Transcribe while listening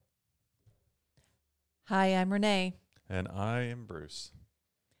Hi, I'm Renee, And I am Bruce.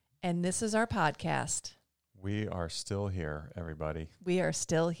 and this is our podcast. We are still here, everybody. We are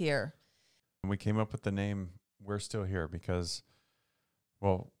still here. And we came up with the name We're Still Here because,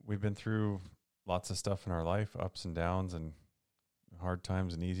 well, we've been through lots of stuff in our life, ups and downs and hard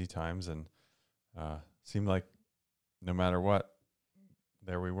times and easy times. And seemed like no matter what,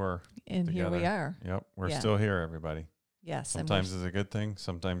 there we were. And together. here we are. Yep. We're Yeah. still here, everybody. Yes. Sometimes it's a good thing.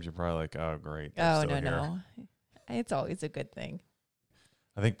 Sometimes you're probably like, oh, great. they're Oh, still no. here. It's always a good thing.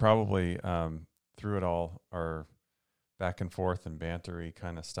 I think probably through it all, our back and forth and bantery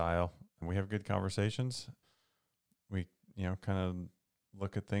kind of style, and we have good conversations. We, kind of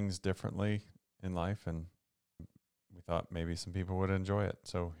look at things differently in life, and we thought maybe some people would enjoy it.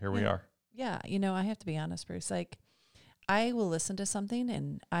 So here we are. Yeah. I have to be honest, Bruce. Like, I will listen to something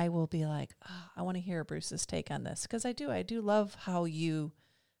and I will be like, oh, I want to hear Bruce's take on this. Because I do love how your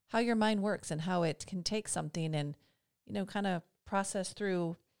mind works and how it can take something and, kind of process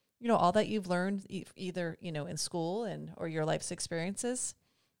through, all that you've learned either, in school or your life's experiences.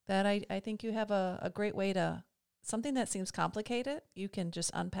 That I think you have a great way to, something that seems complicated, you can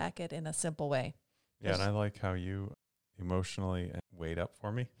just unpack it in a simple way. Yeah, and I like how you emotionally wait up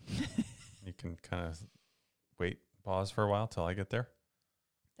for me. You can kind of pause for a while till I get there.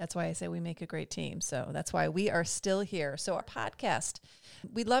 That's why I say we make a great team. So that's why we are still here. So our podcast,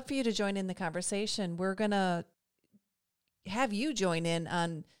 we'd love for you to join in the conversation. We're going to have you join in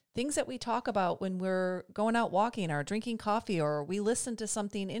on things that we talk about when we're going out walking or drinking coffee or we listen to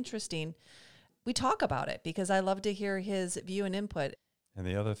something interesting. We talk about it because I love to hear his view and input. And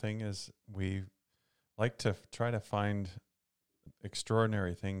the other thing is we like to try to find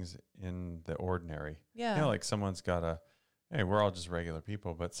extraordinary things in the ordinary. Yeah. Like someone's got hey, we're all just regular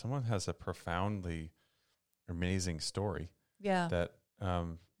people, but someone has a profoundly amazing story. Yeah. That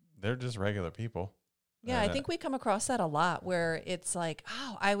they're just regular people. Yeah, I think we come across that a lot where it's like,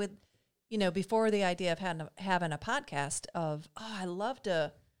 oh, I would, before the idea of having a podcast of, oh, I'd love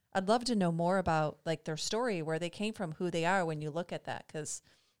to know more about like their story, where they came from, who they are when you look at that. Because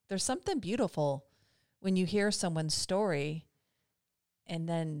there's something beautiful when you hear someone's story and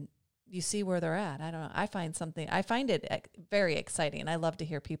then you see where they're at. I don't know. I find it very exciting. I love to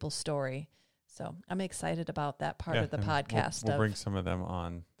hear people's story. So I'm excited about that part of the podcast. We'll bring some of them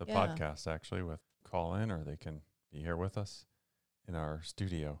on the podcast actually with call in, or they can be here with us in our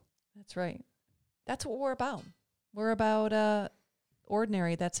studio. That's right. That's what we're about. We're about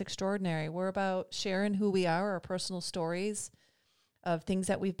ordinary. That's extraordinary. We're about sharing who we are, our personal stories of things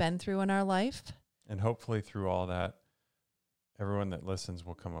that we've been through in our life. And hopefully through all that, everyone that listens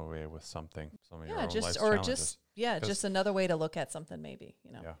will come away with something. Some of your own life's challenges. Just another way to look at something maybe,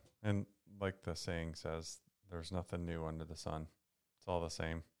 Yeah. And like the saying says, there's nothing new under the sun. It's all the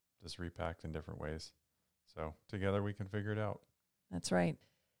same, just repacked in different ways. So together we can figure it out. That's right.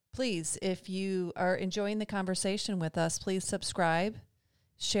 Please, if you are enjoying the conversation with us, please subscribe,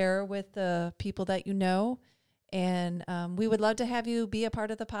 share with the people that you know, and we would love to have you be a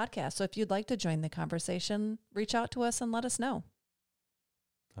part of the podcast. So if you'd like to join the conversation, reach out to us and let us know.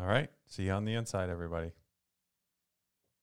 All right. See you on the inside, everybody.